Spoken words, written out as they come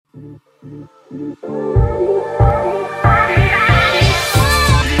Family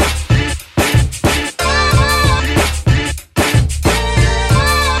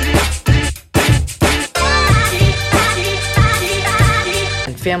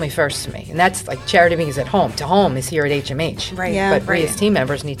first to me, and that's like charity meetings at home. To home is here at HMH. Right. Yeah, but we as team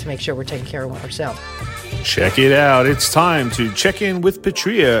members need to make sure we're taking care of ourselves. Check it out. It's time to check in with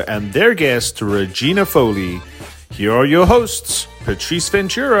Patria and their guest, Regina Foley. Here are your hosts, Patrice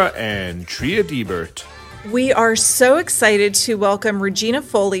Ventura and Tria Diebert. We are so excited to welcome Regina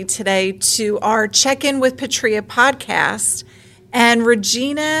Foley today to our Check-In with Patria podcast. And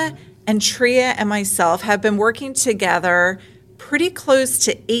Regina and Tria and myself have been working together pretty close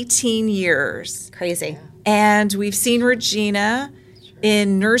to 18 years. Crazy. And we've seen Regina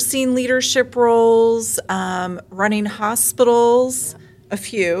in nursing leadership roles, running hospitals, a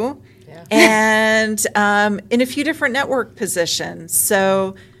few, and in a few different network positions.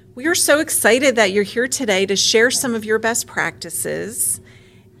 So we are so excited that you're here today to share some of your best practices.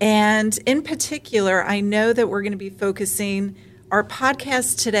 And in particular, I know that we're going to be focusing our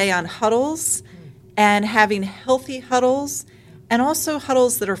podcast today on huddles and having healthy huddles, and also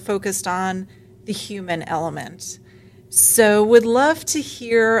huddles that are focused on the human element. So would love to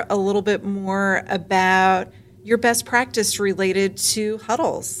hear a little bit more about your best practice related to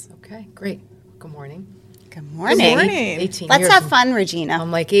huddles. Okay, great. Good morning. Good morning. Good morning. 18 Let's years. have fun, Regina.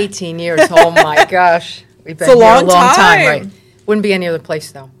 I'm like 18 years. Oh my gosh. We've been It's a here long a long time. right? Wouldn't be any other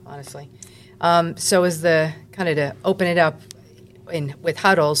place though, honestly. So as the kind of to open it up with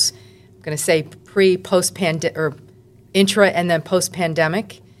huddles, I'm going to say post-pandemic, or intra and then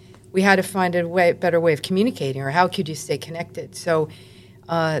post-pandemic, we had to find a better way of communicating, or how could you stay connected? So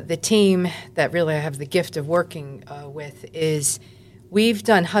the team that really I have the gift of working with is we've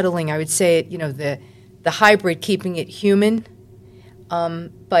done huddling, I would say, the hybrid, keeping it human,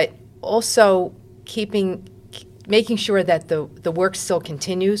 but also making sure that the work still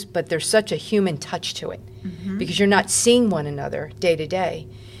continues, but there's such a human touch to it, because you're not seeing one another day to day.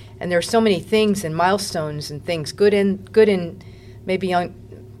 And there are so many things and milestones and things, good and maybe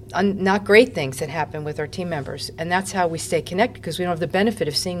not great things that happen with our team members. And that's how we stay connected, because we don't have the benefit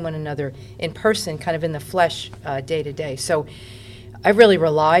of seeing one another in person, kind of in the flesh, day to day. So I've really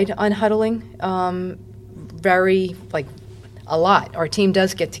relied on huddling a lot. Our team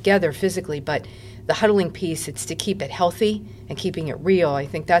does get together physically, but the huddling piece, it's to keep it healthy and keeping it real. I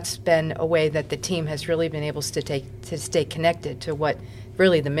think that's been a way that the team has really been able to stay connected to what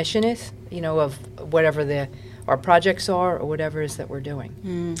really the mission is, of whatever our projects are or whatever it is that we're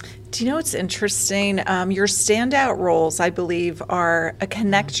doing. Do you know what's interesting? Your standout roles, I believe, are a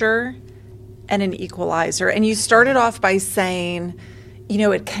connector and an equalizer. And you started off by saying,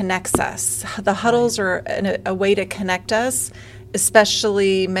 it connects us. The huddles are a way to connect us,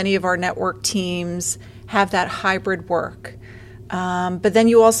 especially many of our network teams have that hybrid work. But then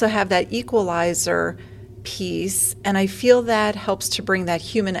you also have that equalizer piece, and I feel that helps to bring that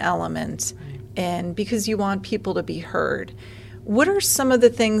human element in, because you want people to be heard. What are some of the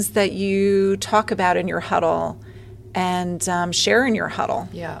things that you talk about in your huddle and share in your huddle?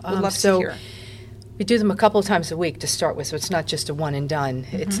 Yeah, would love to hear. We do them a couple of times a week to start with, so it's not just a one and done.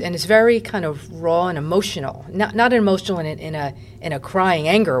 It's very kind of raw and emotional. Not emotional in a crying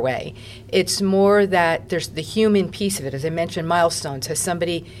anger way. It's more that there's the human piece of it. As I mentioned, milestones. Has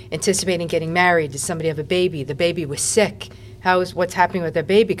somebody anticipating getting married? Does somebody have a baby? The baby was sick. What's happening with that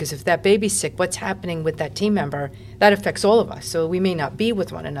baby? Because if that baby's sick, what's happening with that team member? That affects all of us. So we may not be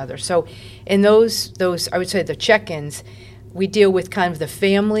with one another. So in those I would say the check-ins, we deal with kind of the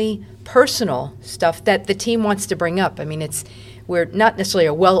family, personal stuff that the team wants to bring up. I mean, we're not necessarily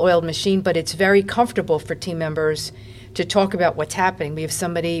a well-oiled machine, but it's very comfortable for team members to talk about what's happening. We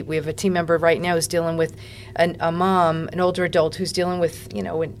have a team member right now who's dealing with a mom, an older adult who's dealing with,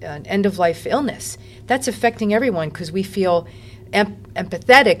 an end-of-life illness. That's affecting everyone, because we feel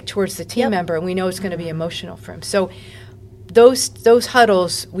empathetic towards the team member, and we know it's going to be emotional for him. So those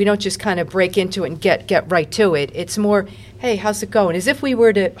huddles, we don't just kind of break into it and get right to it. It's more, hey, how's it going? As if we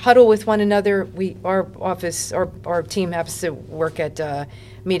were to huddle with one another. Our team happens to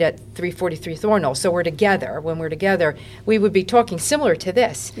meet at 343 Thornhill, so we're together. When we're together, we would be talking similar to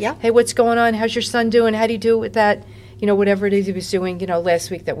this. Yeah. Hey, what's going on? How's your son doing? How do you do with that? Whatever it is he was doing,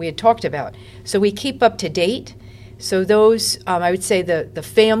 last week that we had talked about. So we keep up to date. So those, I would say the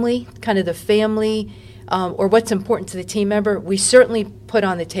family, or what's important to the team member, we certainly put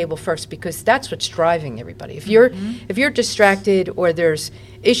on the table first, because that's what's driving everybody. If you're distracted or there's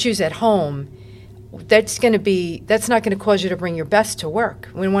issues at home, that's not going to cause you to bring your best to work.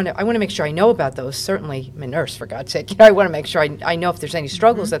 I want to make sure I know about those. Certainly, I'm a nurse, for God's sake. I want to make sure I know if there's any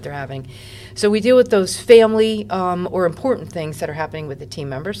struggles that they're having. So we deal with those family or important things that are happening with the team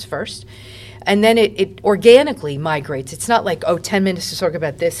members first. And then it organically migrates. It's not like, 10 minutes to talk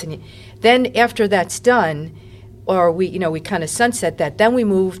about this. And then after that's done, or we kind of sunset that, then we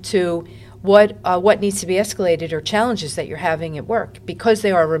move to what needs to be escalated or challenges that you're having at work. Because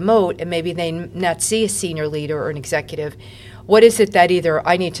they are remote and maybe they not see a senior leader or an executive, what is it that either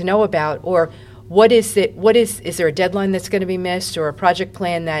I need to know about, or is there a deadline that's going to be missed, or a project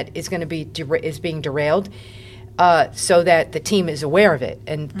plan that is going to be is being derailed, so that the team is aware of it.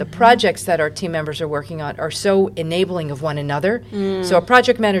 And the projects that our team members are working on are so enabling of one another. So a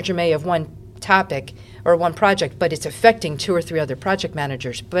project manager may have one topic or one project, but it's affecting 2 or 3 other project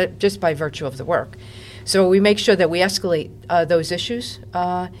managers, but just by virtue of the work. So we make sure that we escalate those issues.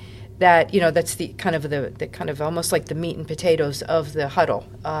 That's the kind of almost like the meat and potatoes of the huddle.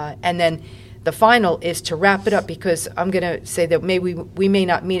 And then the final is to wrap it up, because I'm going to say that maybe we may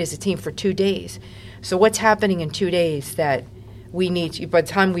not meet as a team for 2 days. So what's happening in 2 days that we need to, by the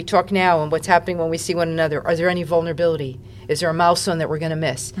time we talk now, and what's happening when we see one another? Are there any vulnerability? Is there a milestone that we're going to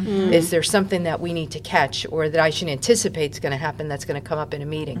miss? Is there something that we need to catch, or that I should anticipate is going to happen that's going to come up in a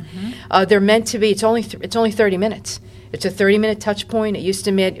meeting? They're meant to be. It's only 30 minutes. It's a 30-minute touch point. It used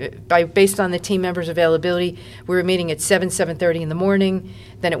to meet based on the team members' availability. We were meeting at 7:30 in the morning.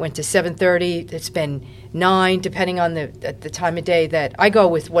 Then it went to 7:30. It's been 9, depending on the time of day that I go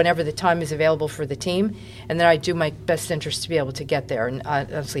with. Whenever the time is available for the team, and then I do my best interest to be able to get there. And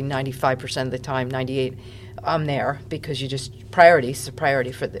honestly, 95% of the time, 98%. I'm there because priority is a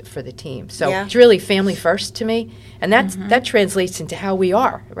priority for the team. So It's really family first to me, and that translates into how we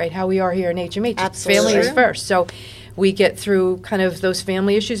are, right? How we are here in HMH. Absolutely. Family is first. So we get through kind of those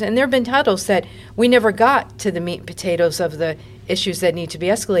family issues, and there have been titles that we never got to the meat and potatoes of the issues that need to be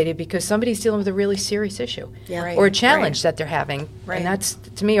escalated because somebody's dealing with a really serious issue or a challenge that they're having. Right. And that's,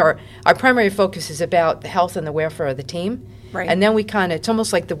 to me, our primary focus is about the health and the welfare of the team. Right. And then it's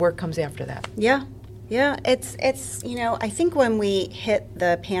almost like the work comes after that. Yeah. Yeah, it's I think when we hit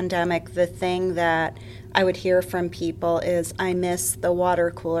the pandemic, the thing that I would hear from people is, I miss the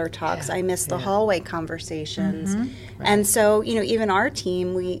water cooler talks, I miss the hallway conversations. Right. And so, even our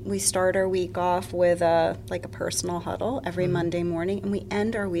team, we start our week off with a personal huddle every Monday morning, and we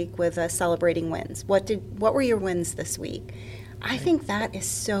end our week with celebrating wins. What were your wins this week? I think that is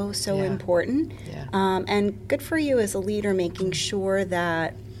so important. Yeah. And good for you as a leader, making sure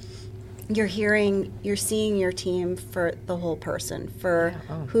that you're seeing your team for the whole person, for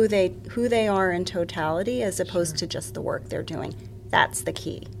who they are in totality, as opposed to just the work they're doing. That's the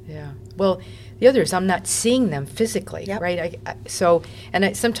key. Yeah. Well, the other is I'm not seeing them physically, right?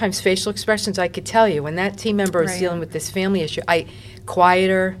 Sometimes facial expressions, I could tell you when that team member is dealing with this family issue,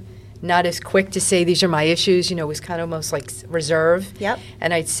 quieter, not as quick to say these are my issues, was kind of almost like reserve. Yep.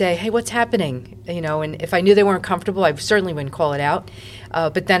 And I'd say, hey, what's happening? And if I knew they weren't comfortable, I certainly wouldn't call it out.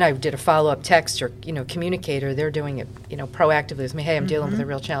 But then I did a follow-up text or, communicator. They're doing it, proactively with me. Hey, I'm dealing with a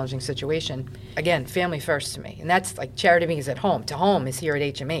real challenging situation. Again, family first to me. And that's like charity meetings at home. To home is here at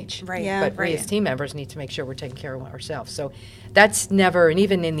HMH. Right. Yeah, but we as team members need to make sure we're taking care of ourselves. So that's never, and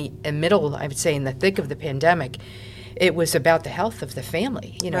even in the middle, I would say in the thick of the pandemic, it was about the health of the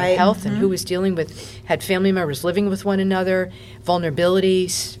family, health and who was had family members living with one another,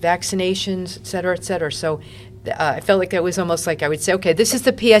 vulnerabilities, vaccinations, et cetera, et cetera. So I felt like it was almost like I would say, okay, this is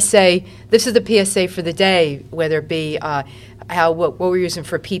the PSA for the day, whether it be what we're using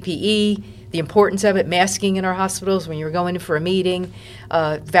for PPE, the importance of it, masking in our hospitals when you're going in for a meeting,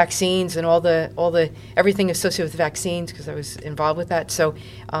 vaccines and all the everything associated with vaccines, because I was involved with that. So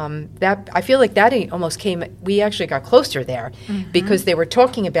that I feel like that almost we actually got closer there because they were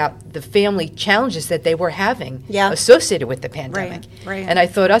talking about the family challenges that they were having associated with the pandemic. Right. And I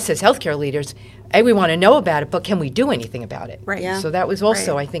thought us as healthcare leaders, we want to know about it, but can we do anything about it? Right. Yeah. So that was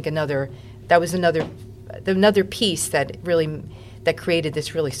also, I think, another piece that created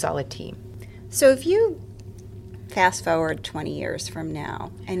this really solid team. So if you fast forward 20 years from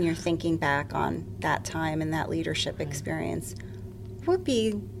now and you're thinking back on that time and that leadership experience, what would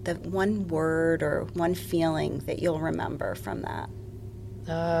be the one word or one feeling that you'll remember from that?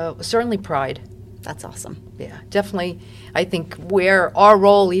 Certainly pride. That's awesome. Yeah, definitely. I think where our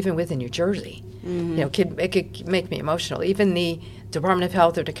role, even within New Jersey, it could make me emotional. Even the Department of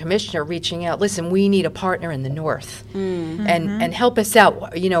Health or the commissioner reaching out, listen, we need a partner in the north and help us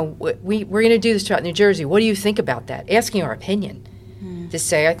out. We're going to do this throughout New Jersey. What do you think about that? Asking our opinion. to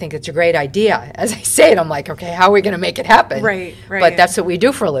say, I think it's a great idea. As I say it, I'm like, okay, how are we going to make it happen? Right. But that's what we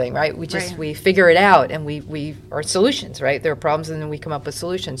do for a living, right? We just, Right. we figure it out, and we are solutions, right? There are problems, and then we come up with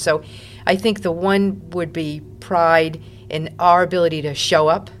solutions. So I think the one would be pride in our ability to show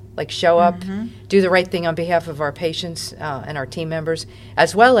up, do the right thing on behalf of our patients and our team members,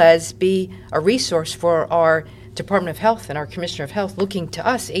 as well as be a resource for our Department of Health and our Commissioner of Health, looking to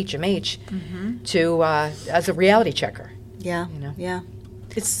us, HMH, to as a reality checker. Yeah, yeah.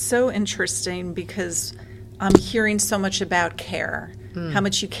 It's so interesting because I'm hearing so much about care, how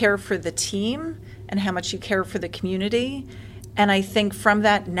much you care for the team and how much you care for the community. And I think from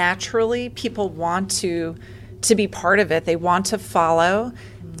that, naturally, people want to be part of it. They want to follow.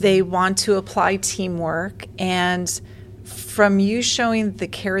 They want to apply teamwork. And from you showing the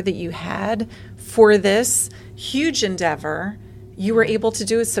care that you had for this huge endeavor, you were able to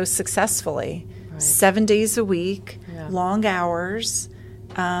do it so successfully. Right. 7 days a week, long hours.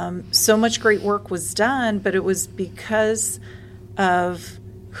 So much great work was done, but it was because of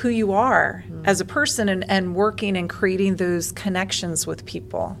who you are as a person and working and creating those connections with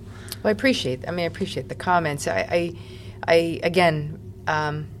people. Well, I appreciate the comments. I'm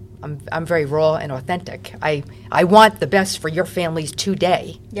very raw and authentic. I want the best for your families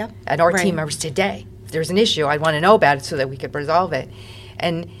today, and our team members today. If there's an issue, I want to know about it so that we could resolve it.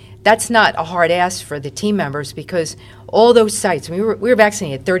 And that's not a hard ask for the team members, because all those sites, we were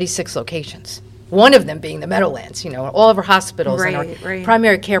vaccinating at 36 locations. One of them being the Meadowlands, all of our hospitals and our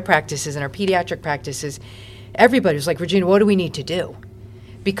primary care practices and our pediatric practices. Everybody was like, Regina, what do we need to do?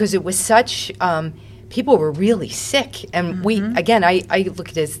 Because it was such, people were really sick. And I look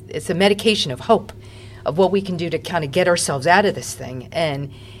at it as it's a medication of hope, of what we can do to kind of get ourselves out of this thing.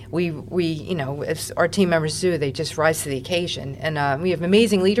 And we as our team members do, they just rise to the occasion. And we have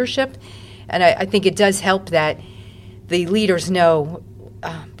amazing leadership. And I think it does help that the leaders know,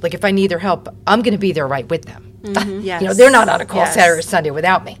 if I need their help, I'm going to be there right with them. Yes. They're not on a call Saturday or Sunday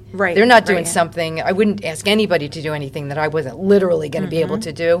without me. Right. They're not doing something. I wouldn't ask anybody to do anything that I wasn't literally going to be able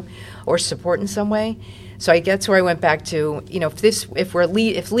to do or support in some way. So that's where I went back to,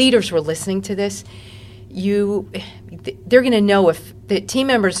 if leaders were listening to this, they're going to know, if the team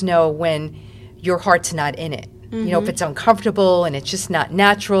members know when your heart's not in it. If it's uncomfortable and it's just not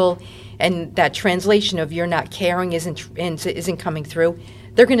natural, and that translation of you're not caring isn't coming through,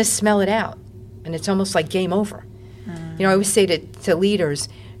 they're going to smell it out, and it's almost like game over. I always say to leaders,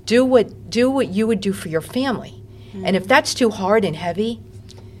 do what you would do for your family, and if that's too hard and heavy,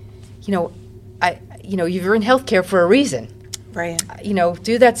 you're in healthcare for a reason, right?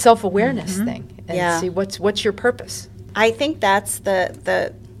 Do that self-awareness thing and see what's your purpose. I think that's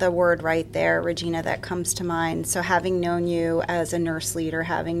the word right there, Regina, that comes to mind. So having known you as a nurse leader,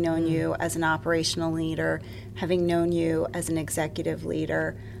 having known you as an operational leader, having known you as an executive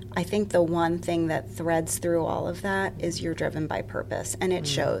leader, I think the one thing that threads through all of that is you're driven by purpose, and it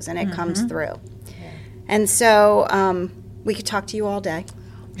shows, and it comes through. Yeah. And so we could talk to you all day.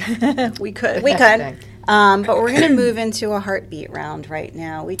 We could. But we're going to move into a heartbeat round right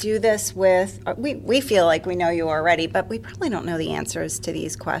now. We do this with, we feel like we know you already, but we probably don't know the answers to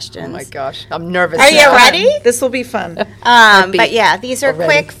these questions. Oh my gosh, I'm nervous. Are you ready? This will be fun. But yeah, these are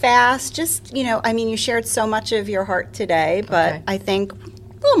quick, fast, just, you shared so much of your heart today, but I think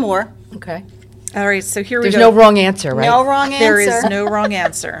a little more. Okay. All right, so here we go. There's no wrong answer, right? No wrong answer. There is no wrong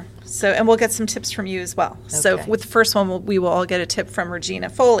answer. So, and we'll get some tips from you as well. Okay. So with the first one, we will all get a tip from Regina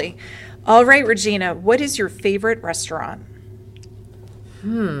Foley. All right, Regina, what is your favorite restaurant?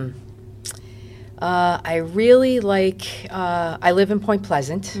 I really like, I live in Point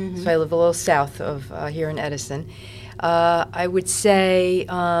Pleasant, so I live a little south of here in Edison. I would say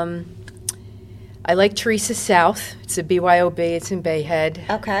I like Teresa South. It's a BYOB. It's in Bayhead.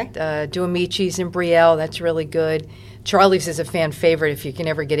 Okay. Duamici's in Brielle. That's really good. Charlie's is a fan favorite if you can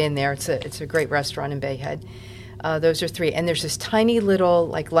ever get in there. It's a great restaurant in Bayhead. Those are three. And there's this tiny little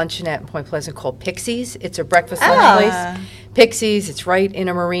luncheonette in Point Pleasant called Pixie's. It's a breakfast lunch place. Pixie's, it's right in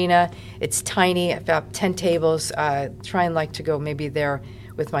a marina. It's tiny, about 10 tables. Try and to go maybe there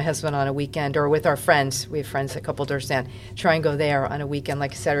with my husband on a weekend, or with our friends. We have friends a couple doors down. Try and go there on a weekend,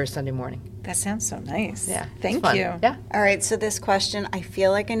 like Saturday or Sunday morning. That sounds so nice. Yeah. Thank you. Yeah. All right, so this question, I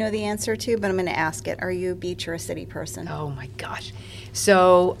feel like I know the answer to, but I'm going to ask it. Are you a beach or a city person? Oh, my gosh.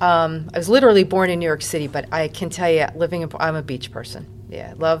 So I was literally born in New York City, but I can tell you, I'm a beach person.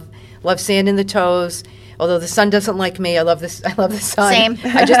 Yeah, love sand in the toes. Although the sun doesn't like me, I love the sun. Same.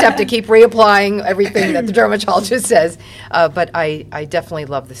 I just have to keep reapplying everything that the dermatologist says. But I definitely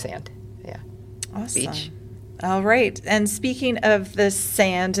love the sand. Yeah. Awesome. Beach. All right. And speaking of the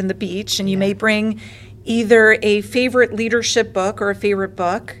sand and the beach, and you may bring either a favorite leadership book or a favorite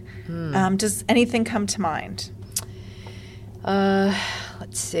book. Does anything come to mind?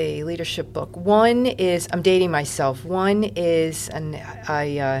 Let's see, leadership book. One is, I'm dating myself. One is, and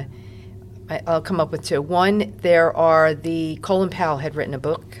I'll come up with two. One, Colin Powell had written a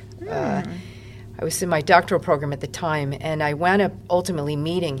book. I was in my doctoral program at the time, and I wound up ultimately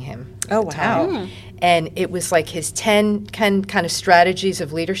meeting him. Oh, wow. And it was like his 10 kind of strategies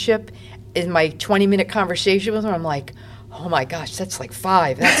of leadership. In my 20-minute conversation with him, I'm like, oh my gosh, that's like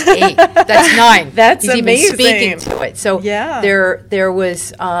 5, that's 8, that's 9. That's He's amazing. even speaking to it. So there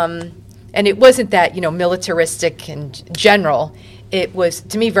was, and it wasn't that, militaristic and general. It was,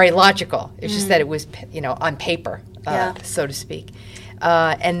 to me, very logical. It's just that it was, on paper, so to speak.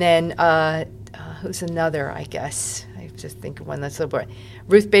 And then, who's another, I guess? I just think of one that's a little bit.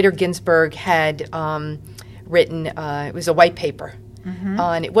 Ruth Bader Ginsburg had written, it was a white paper.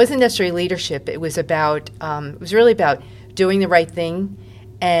 And it wasn't necessarily leadership. It was really about doing the right thing.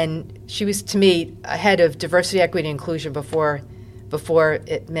 And she was, to me, ahead of diversity, equity, and inclusion before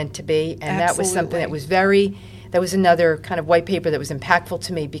it meant to be. And that was something that was that was another kind of white paper that was impactful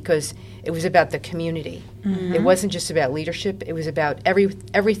to me because it was about the community. It wasn't just about leadership. It was about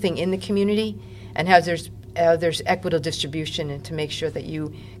everything in the community and how there's equitable distribution, and to make sure that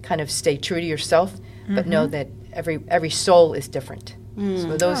you kind of stay true to yourself, but know that every soul is different.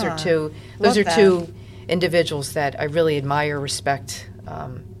 So those are two individuals that I really admire, respect.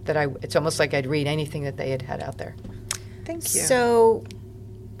 It's almost like I'd read anything that they had out there. Thank you. So,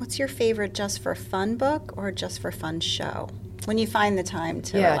 what's your favorite just for fun book or just for fun show? When you find the time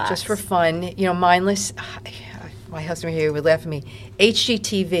to relax. Just for fun. Mindless. My husband here would laugh at me.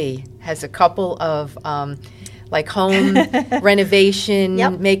 HGTV has a couple of like home renovation,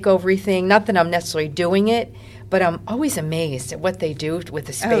 makeover thing. Not that I'm necessarily doing it, but I'm always amazed at what they do with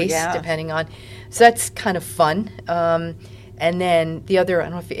the space, depending on. So that's kind of fun. And then the other, I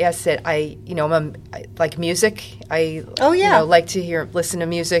don't know if you asked it, I like music. I like to listen to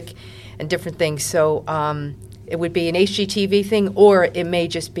music and different things. So it would be an HGTV thing, or it may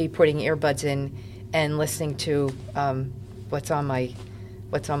just be putting earbuds in and listening to what's on my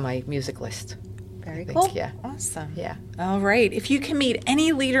music list. Very cool. Yeah. Awesome. Yeah. All right. If you can meet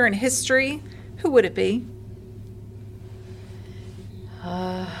any leader in history, who would it be?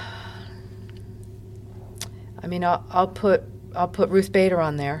 I'll put Ruth Bader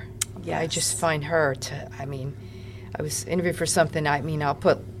on there. Yes. I just find her I was interviewed for something. I'll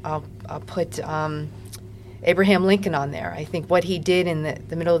put Abraham Lincoln on there. I think what he did in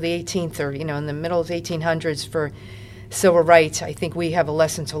the middle of the 18th, or in the middle of the 1800s for civil rights, I think we have a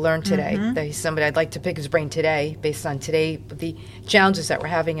lesson to learn today. That he's somebody I'd like to pick his brain today, based on today, the challenges that we're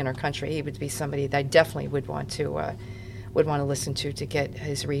having in our country. He would be somebody that I definitely would want to listen to get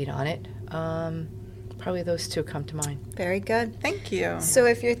his read on it. Probably those two come to mind. Very good. Thank you. So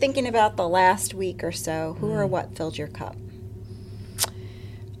if you're thinking about the last week or so, who or what filled your cup?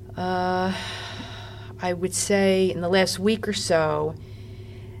 I would say in the last week or so,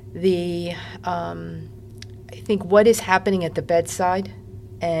 I think what is happening at the bedside,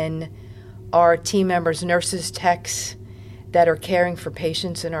 and our team members, nurses, techs that are caring for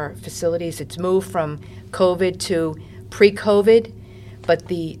patients in our facilities. It's moved from COVID to pre-COVID, but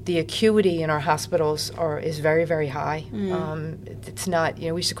the acuity in our hospitals is very, very high. It's not, we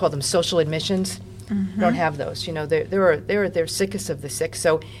used to call them social admissions. We don't have those. They're sickest of the sick.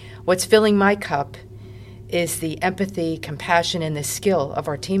 So what's filling my cup is the empathy, compassion, and the skill of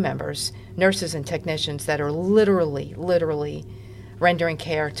our team members, nurses and technicians that are literally rendering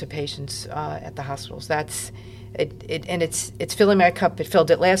care to patients at the hospitals. That's it, and it's filling my cup. It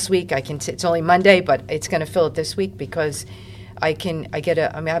filled it last week. It's only Monday, but it's going to fill it this week because I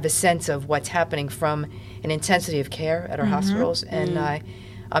have a sense of what's happening from an intensity of care at our hospitals, and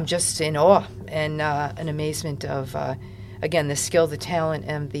I'm just in awe and an amazement of. Again, the skill, the talent,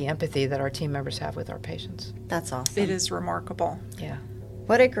 and the empathy that our team members have with our patients. That's awesome. It is remarkable. Yeah.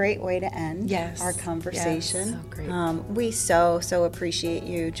 What a great way to end our Yes. conversation. Oh, great. We so appreciate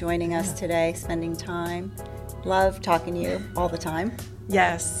you joining us today, spending time. Love talking to you all the time.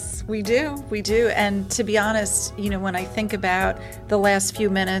 Yes, we do. We do. And to be honest, when I think about the last few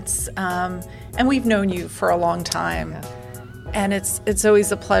minutes, and we've known you for a long time, and it's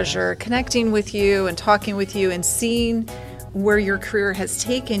always a pleasure connecting with you and talking with you and seeing where your career has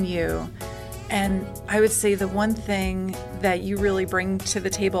taken you. And I would say the one thing that you really bring to the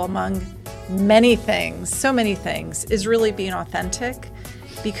table among many things, so many things, is really being authentic,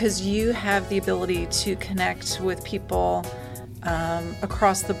 because you have the ability to connect with people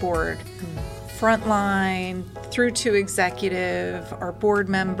across the board, frontline through to executive, our board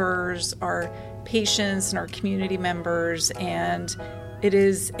members, our patients and our community members, and it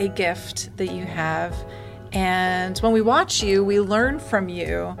is a gift that you have. And when we watch you, we learn from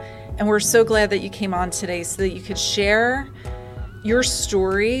you, and we're so glad that you came on today so that you could share your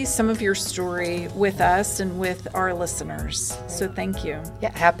story, some of your story with us and with our listeners. So thank you.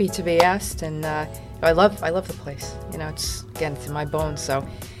 Yeah, happy to be asked, and I love the place. It's in my bones. So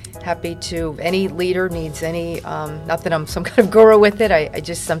happy to. Any leader needs any. Not that I'm some kind of guru with it. I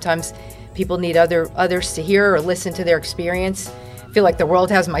just sometimes people need others to hear or listen to their experience. I feel like the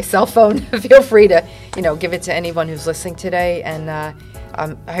world has my cell phone. Feel free to give it to anyone who's listening today, and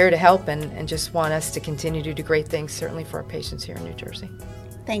I'm here to help and just want us to continue to do great things, certainly for our patients here in New Jersey.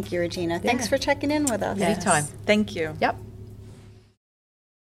 Thank you, Regina. Thanks for checking in with us. Anytime. Thank you. Yep.